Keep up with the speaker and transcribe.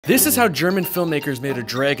This is how German filmmakers made a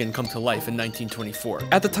dragon come to life in 1924.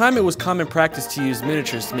 At the time, it was common practice to use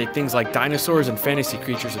miniatures to make things like dinosaurs and fantasy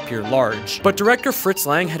creatures appear large. But director Fritz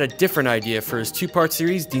Lang had a different idea for his two-part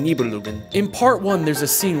series, Die Nibelungen. In part 1, there's a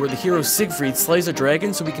scene where the hero Siegfried slays a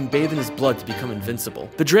dragon so he can bathe in his blood to become invincible.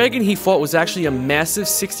 The dragon he fought was actually a massive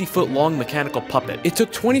 60-foot-long mechanical puppet. It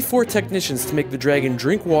took 24 technicians to make the dragon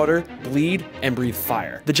drink water, bleed, and breathe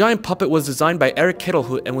fire. The giant puppet was designed by Erich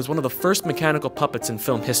Kittelhut and was one of the first mechanical puppets in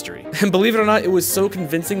film history. And believe it or not, it was so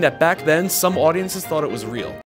convincing that back then, some audiences thought it was real.